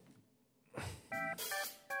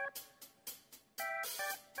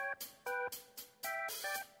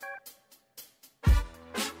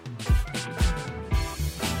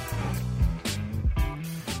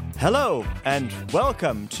Hello, and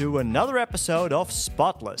welcome to another episode of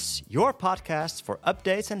Spotless, your podcast for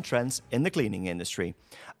updates and trends in the cleaning industry.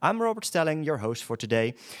 I'm Robert Stelling, your host for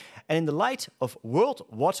today. And in the light of World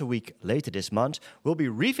Water Week later this month, we'll be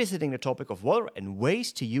revisiting the topic of water and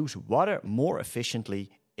ways to use water more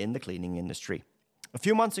efficiently in the cleaning industry. A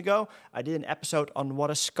few months ago, I did an episode on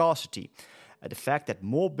water scarcity, the fact that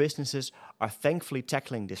more businesses are thankfully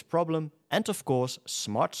tackling this problem, and of course,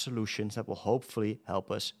 smart solutions that will hopefully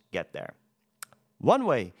help us get there. One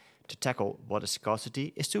way to tackle water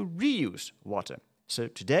scarcity is to reuse water. So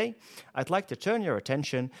today, I'd like to turn your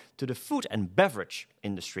attention to the food and beverage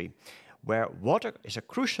industry, where water is a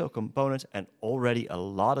crucial component and already a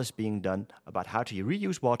lot is being done about how to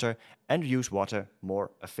reuse water and use water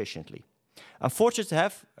more efficiently. I'm fortunate to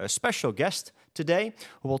have a special guest today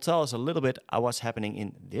who will tell us a little bit about what's happening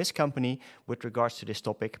in this company with regards to this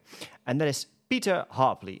topic, and that is Peter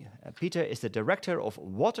Harpley. Peter is the Director of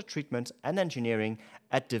Water Treatment and Engineering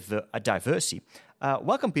at Diversey.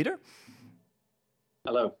 Welcome, Peter.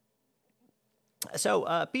 Hello.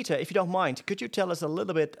 So, Peter, if you don't mind, could you tell us a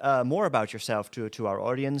little bit more about yourself to our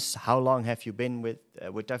audience? How long have you been with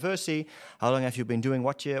Diversey? How long have you been doing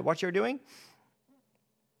what you're doing?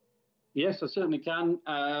 Yes, I certainly can.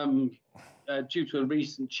 Due to a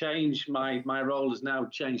recent change, my role has now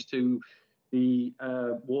changed to the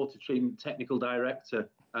Water Treatment Technical Director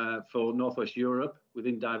for Northwest Europe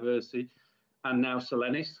within Diversey, and now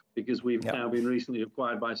Solenis, because we've now been recently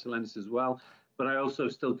acquired by Solenis as well. But I also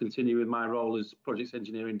still continue with my role as Projects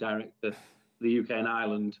Engineering Director for the UK and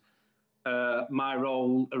Ireland. My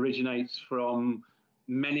role originates from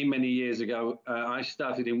many years ago. I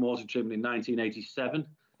started in water treatment in 1987.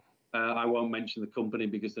 I won't mention the company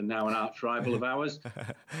because they're now an arch rival of ours.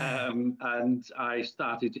 And I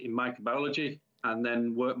started in microbiology and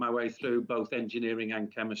then worked my way through both engineering and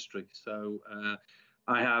chemistry. So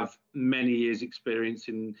I have many years' experience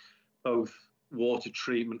in both water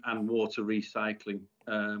treatment and water recycling,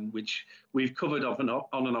 which we've covered on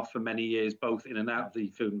and off for many years, both in and out of the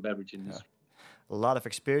food and beverage industry. A lot of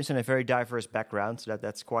experience and a very diverse background, so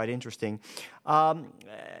that's quite interesting.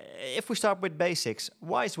 If we start with basics,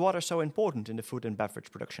 why is water so important in the food and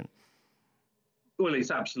beverage production? Well,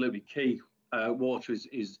 it's absolutely key. Water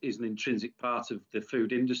is an intrinsic part of the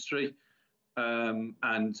food industry,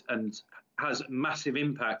 and has massive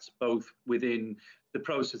impacts both within the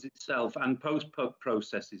process itself and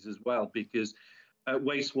post-processes as well, because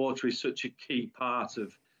wastewater is such a key part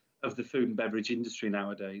of the food and beverage industry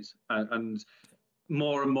nowadays, and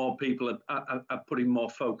more people are putting more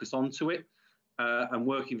focus onto it and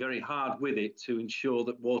working very hard with it to ensure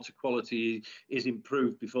that water quality is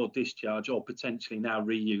improved before discharge or potentially now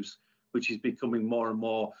reuse, which is becoming more and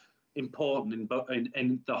more important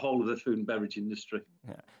in the whole of the food and beverage industry.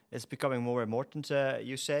 Yeah, it's becoming more important,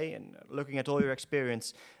 you say, and looking at all your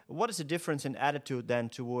experience, what is the difference in attitude then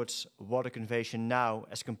towards water conservation now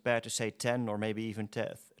as compared to, say, 10 or maybe even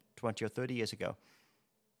 20 or 30 years ago?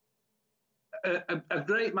 A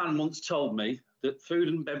great man once told me that food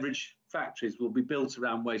and beverage factories will be built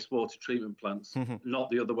around wastewater treatment plants,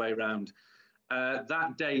 not the other way around.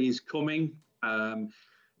 That day is coming.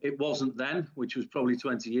 It wasn't then, which was probably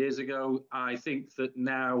 20 years ago. I think that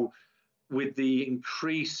now, with the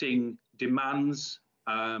increasing demands,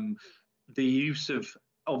 the use of,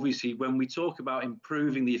 obviously, when we talk about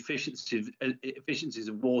improving the efficiencies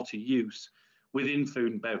of water use within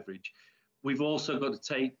food and beverage, we've also got to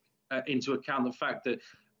take into account the fact that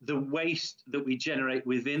the waste that we generate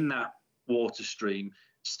within that water stream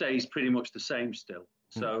stays pretty much the same still.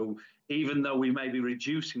 So even though we may be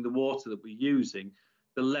reducing the water that we're using,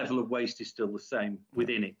 the level of waste is still the same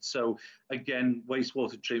within it. So again,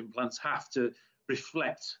 wastewater treatment plants have to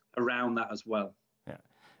reflect around that as well. Yeah,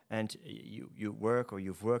 and you've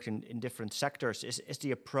worked in different sectors. Is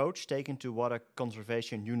the approach taken to water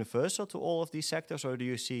conservation universal to all of these sectors, or do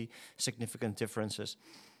you see significant differences?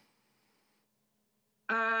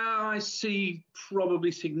 I see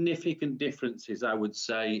probably significant differences, I would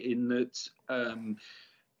say, in that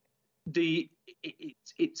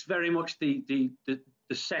it's very much the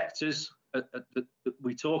sectors that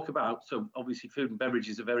we talk about. So obviously food and beverage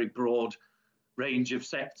is a very broad range of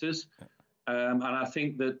sectors. And I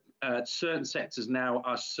think that certain sectors now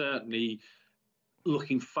are certainly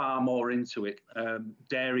looking far more into it.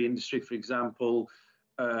 Dairy industry, for example,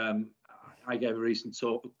 I gave a recent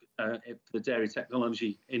talk for the dairy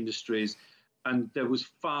technology industries, and there was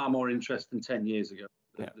far more interest than 10 years ago.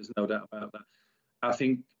 There's no doubt about that. I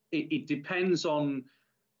think it depends on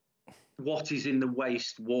what is in the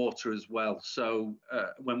wastewater as well. So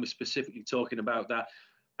when we're specifically talking about that,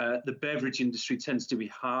 the beverage industry tends to be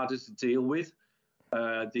harder to deal with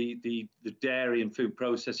the dairy and food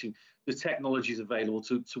processing, the technology is available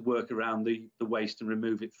to work around the waste and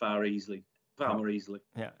remove it far more easily.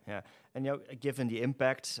 Yeah. And given the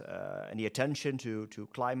impact and the attention to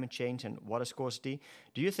climate change and water scarcity,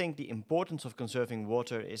 do you think the importance of conserving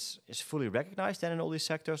water is fully recognized then in all these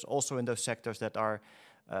sectors, also in those sectors that are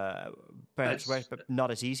perhaps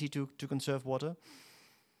not as easy to conserve water?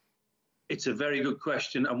 It's a very good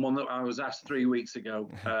question, and one that I was asked 3 weeks ago.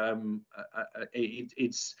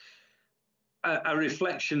 It's a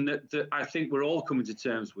reflection that I think we're all coming to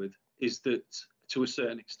terms with, is that to a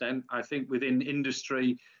certain extent, I think within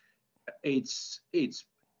industry, it's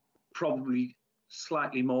probably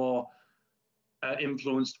slightly more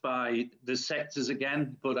influenced by the sectors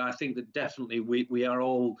again, but I think that definitely we are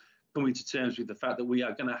all coming to terms with the fact that we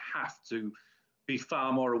are going to have to be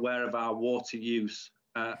far more aware of our water use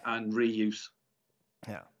and reuse.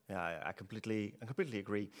 Yeah, I completely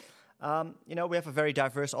agree. We have a very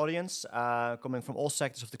diverse audience coming from all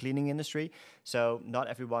sectors of the cleaning industry. So not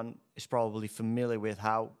everyone is probably familiar with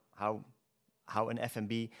how an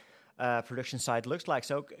F&B production site looks like.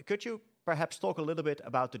 So could you perhaps talk a little bit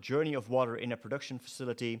about the journey of water in a production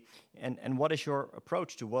facility, and what is your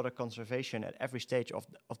approach to water conservation at every stage of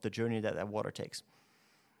the journey that water takes?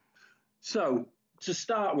 So to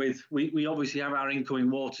start with, we obviously have our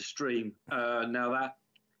incoming water stream. Now that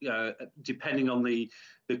depending on the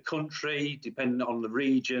country, depending on the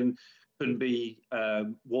region, can be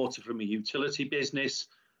water from a utility business.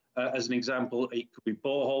 As an example, it could be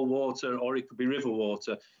borehole water or it could be river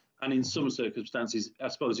water. And in some circumstances, I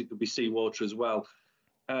suppose it could be seawater as well.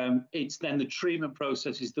 It's then the treatment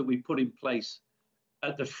processes that we put in place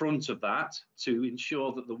at the front of that to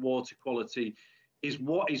ensure that the water quality is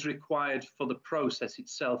what is required for the process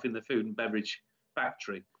itself in the food and beverage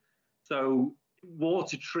factory. So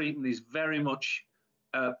water treatment is very much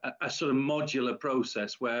a sort of modular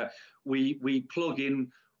process where we plug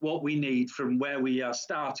in what we need from where we are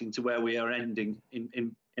starting to where we are ending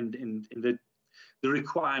in the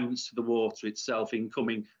requirements of the water itself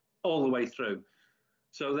incoming all the way through.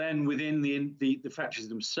 So then within the factories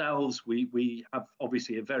themselves, we have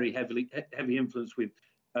obviously a very heavy influence with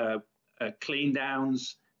clean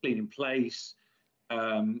downs, clean in place,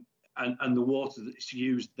 and the water that's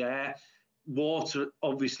used there. Water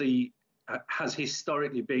obviously has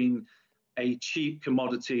historically been a cheap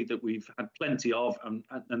commodity that we've had plenty of and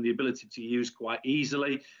the ability to use quite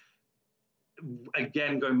easily.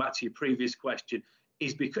 Again, going back to your previous question,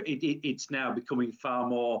 is because it's now becoming far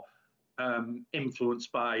more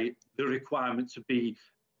influenced by the requirement to be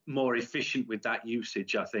more efficient with that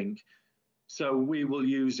usage, I think. So we will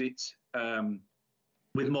use it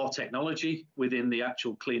with more technology within the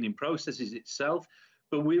actual cleaning processes itself.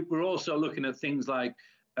 But we're also looking at things like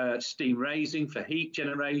steam raising for heat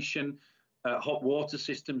generation, hot water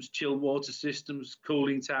systems, chilled water systems,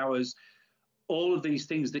 cooling towers, all of these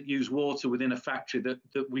things that use water within a factory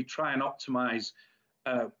that we try and optimize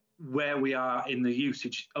where we are in the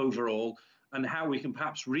usage overall and how we can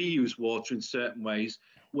perhaps reuse water in certain ways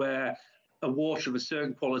where a water of a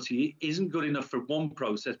certain quality isn't good enough for one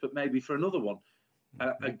process, but maybe for another one.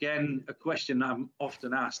 Again, a question I'm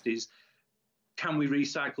often asked is, can we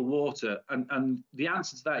recycle water? And the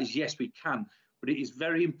answer to that is yes, we can. But it is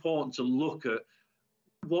very important to look at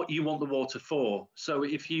what you want the water for. So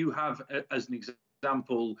if you have, as an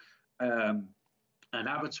example, an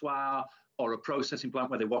abattoir or a processing plant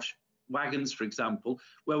where they wash wagons, for example,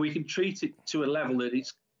 where we can treat it to a level that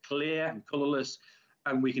it's clear and colourless,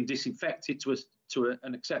 and we can disinfect it to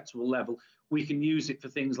an acceptable level, we can use it for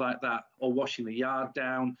things like that, or washing the yard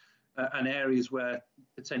down, and areas where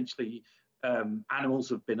potentially animals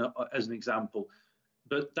have been, as an example.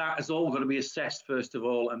 But that has all got to be assessed first of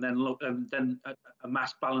all, and then a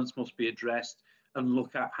mass balance must be addressed and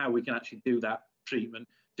look at how we can actually do that treatment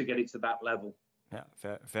to get it to that level. Yeah,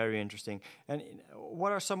 very interesting. And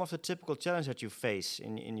what are some of the typical challenges that you face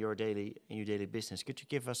in your daily business? Could you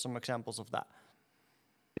give us some examples of that?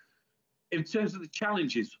 In terms of the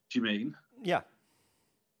challenges, do you mean? Yeah.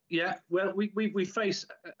 Yeah, well, we face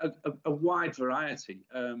a wide variety.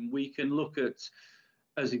 We can look at,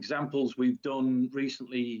 as examples, we've done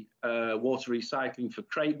recently water recycling for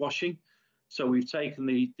crate washing. So we've taken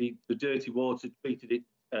the dirty water, treated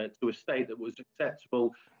it to a state that was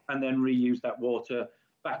acceptable, and then reused that water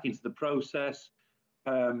back into the process.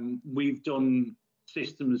 We've done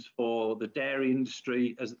systems for the dairy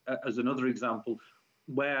industry as another example,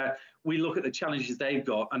 where we look at the challenges they've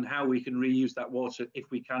got and how we can reuse that water if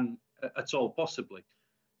we can at all possibly.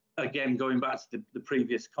 Again, going back to the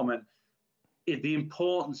previous comment, the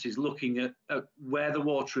importance is looking at where the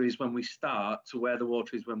water is when we start to where the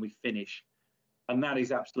water is when we finish. And that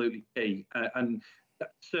is absolutely key. And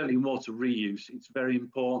certainly in water reuse, it's very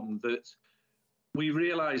important that we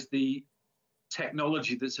realise the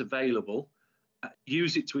technology that's available,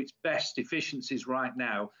 use it to its best efficiencies right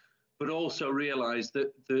now, but also realise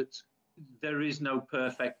that there is no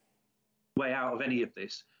perfect way out of any of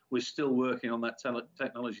this. We're still working on that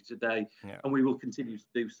technology today, and we will continue to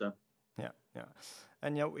do so. Yeah.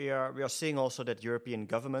 And we are seeing also that European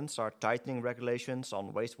governments are tightening regulations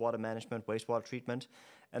on wastewater management, wastewater treatment,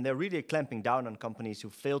 and they're really clamping down on companies who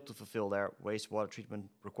fail to fulfill their wastewater treatment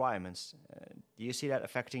requirements. Do you see that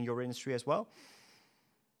affecting your industry as well?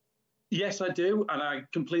 Yes, I do, and I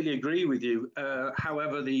completely agree with you.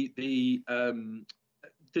 However, the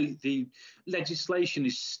legislation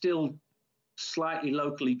is still slightly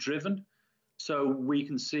locally driven, so we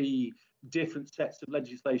can see different sets of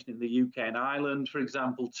legislation in the UK and Ireland, for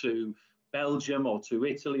example, to Belgium or to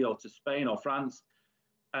Italy or to Spain or France,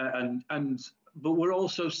 but we're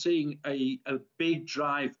also seeing a big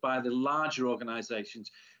drive by the larger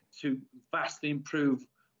organisations to vastly improve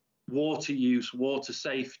water use, water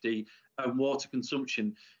safety, and water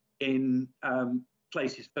consumption in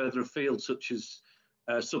places further afield, such as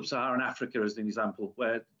sub-Saharan Africa, as an example,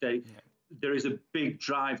 where there is a big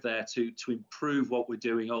drive there to improve what we're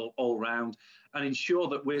doing all around and ensure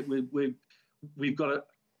that we've got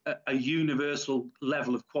a universal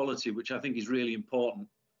level of quality, which I think is really important.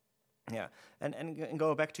 Yeah, and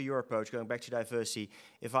going back to your approach, going back to diversity,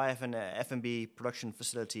 if I have an F&B production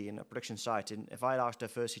facility and a production site, and if I ask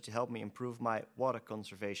diversity to help me improve my water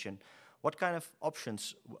conservation, what kind of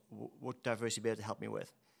options would diversity be able to help me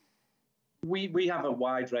with? We have a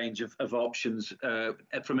wide range of options.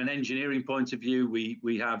 From an engineering point of view,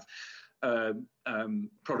 we have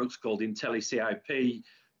products called IntelliCIP.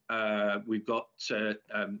 We've got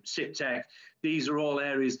SIPTech. These are all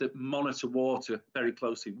areas that monitor water very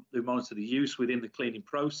closely. They monitor the use within the cleaning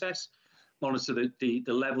process, monitor the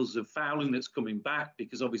levels of fouling that's coming back,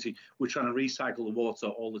 because obviously we're trying to recycle the water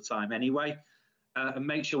all the time anyway, and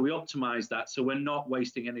make sure we optimize that so we're not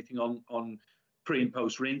wasting anything on pre and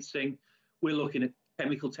post rinsing. We're looking at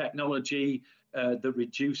chemical technology that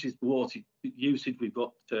reduces the water usage. We've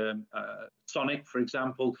got Sonic, for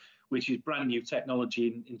example, which is brand new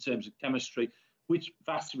technology in terms of chemistry, which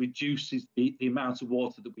vastly reduces the amount of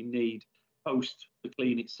water that we need post the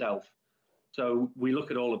clean itself. So we look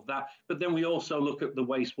at all of that. But then we also look at the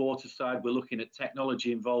wastewater side. We're looking at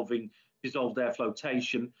technology involving dissolved air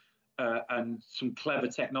flotation and some clever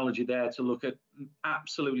technology there to look at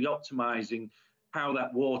absolutely optimizing how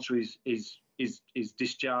that water is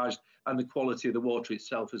discharged and the quality of the water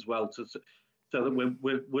itself as well. So that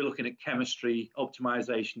we're looking at chemistry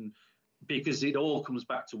optimization, because it all comes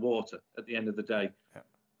back to water at the end of the day.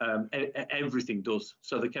 Everything does.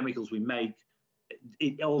 So the chemicals we make,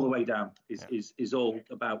 all the way down, is all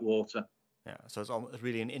about water. Yeah, so it's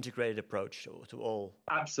really an integrated approach to all.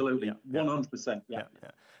 Absolutely, 100%. Yeah.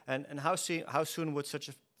 And how soon would such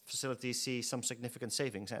a facility see some significant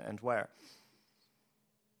savings, and where?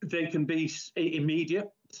 They can be immediate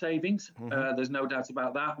savings. There's no doubt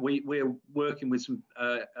about that. We're working with some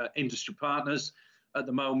industry partners at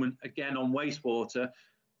the moment, again, on wastewater,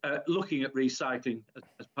 looking at recycling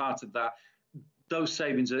as part of that. Those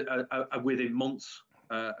savings are within months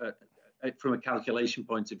from a calculation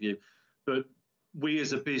point of view. But we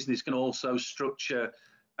as a business can also structure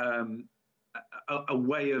a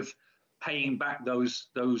way of paying back those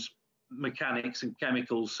mechanics and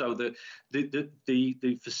chemicals so that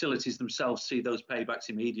the facilities themselves see those paybacks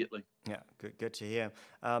immediately. Yeah, good to hear.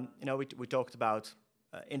 We talked about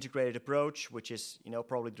integrated approach, which is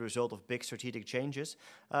probably the result of big strategic changes.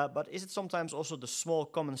 But is it sometimes also the small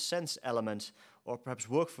common sense element, or perhaps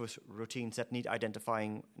workforce routines that need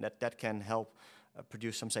identifying that can help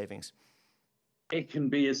produce some savings? It can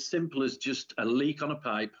be as simple as just a leak on a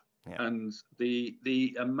pipe. Yeah. And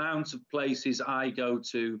the amount of places I go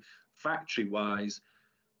to factory-wise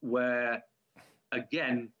where,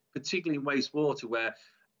 again, particularly in wastewater, where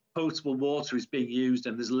potable water is being used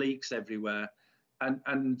and there's leaks everywhere.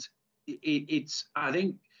 And it's, I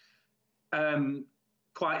think,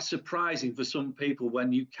 quite surprising for some people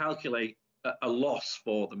when you calculate a loss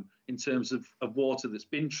for them in terms of water that's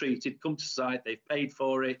been treated, come to site, they've paid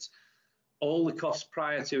for it, all the costs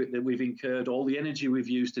prior to it that we've incurred, all the energy we've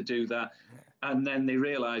used to do that, and then they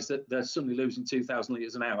realise that they're suddenly losing 2,000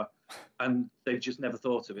 litres an hour, and they've just never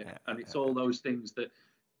thought of it. And it's all those things that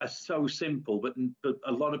are so simple, but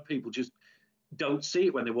a lot of people just don't see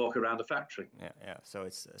it when they walk around a factory. Yeah. So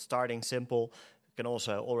it's starting simple, can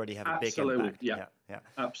also already have a big impact. Yeah,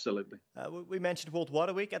 absolutely. We mentioned World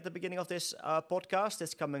Water Week at the beginning of this podcast.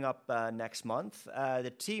 It's coming up next month.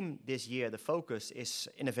 The theme this year, the focus is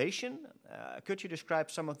innovation. Could you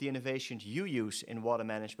describe some of the innovations you use in water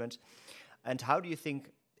management, and how do you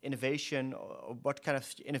think innovation, or what kind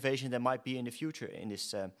of innovation there might be in the future in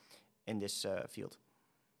this field?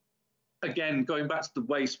 Again, going back to the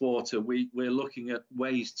wastewater, we're looking at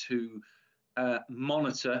ways to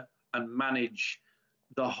monitor and manage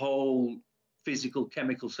the whole physical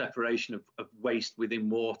chemical separation of waste within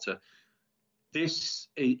water. This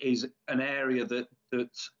is an area that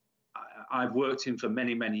I've worked in for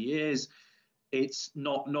many, many years. It's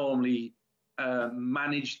not normally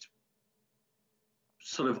managed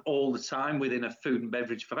sort of all the time within a food and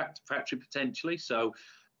beverage factory potentially. So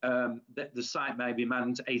the site may be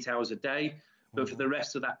manned 8 hours a day, but for the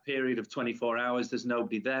rest of that period of 24 hours, there's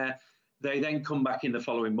nobody there. They then come back in the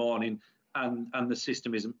following morning and the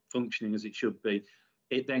system isn't functioning as it should be.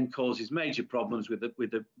 It then causes major problems with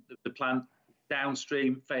the plant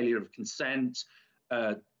downstream, failure of consent,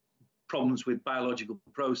 problems with biological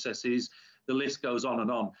processes. The list goes on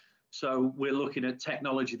and on. So we're looking at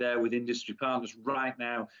technology there with industry partners right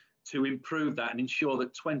now to improve that and ensure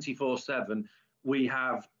that 24/7 we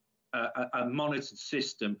have a monitored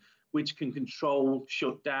system which can control,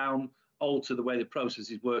 shut down, alter the way the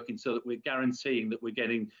process is working, so that we're guaranteeing that we're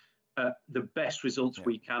getting the best results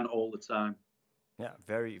we can all the time. Yeah,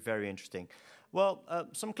 very, very interesting. Well,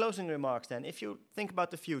 some closing remarks then. If you think about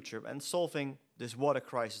the future and solving this water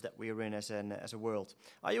crisis that we are in as a world,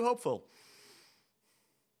 are you hopeful?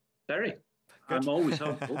 Very. Good. I'm always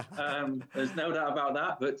hopeful. There's no doubt about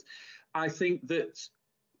that. But I think that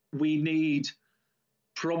we need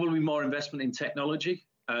probably more investment in technology,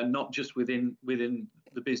 not just within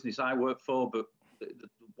the business I work for, but the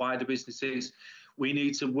wider businesses. We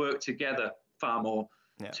need to work together far more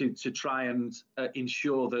to try and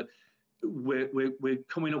ensure that we're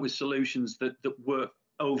coming up with solutions that work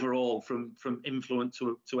overall from influent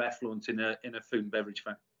to effluent in a food and beverage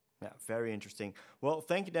factory. Yeah, very interesting. Well,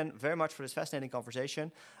 thank you then very much for this fascinating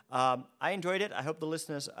conversation. I enjoyed it. I hope the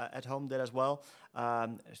listeners at home did as well.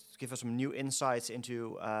 Give us some new insights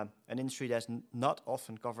into an industry that's not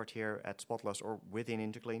often covered here at Spotless or within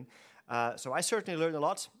Interclean. So I certainly learned a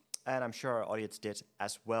lot, and I'm sure our audience did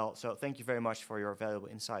as well. So thank you very much for your valuable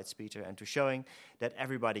insights, Peter, and to showing that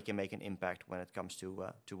everybody can make an impact when it comes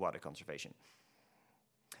to water conservation.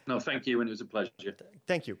 No, thank you, and it was a pleasure.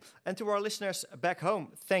 Thank you. And to our listeners back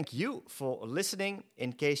home, thank you for listening.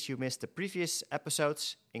 In case you missed the previous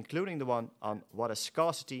episodes, including the one on water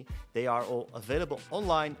scarcity, they are all available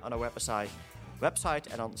online on our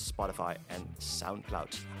website and on Spotify and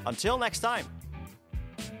SoundCloud. Until next time.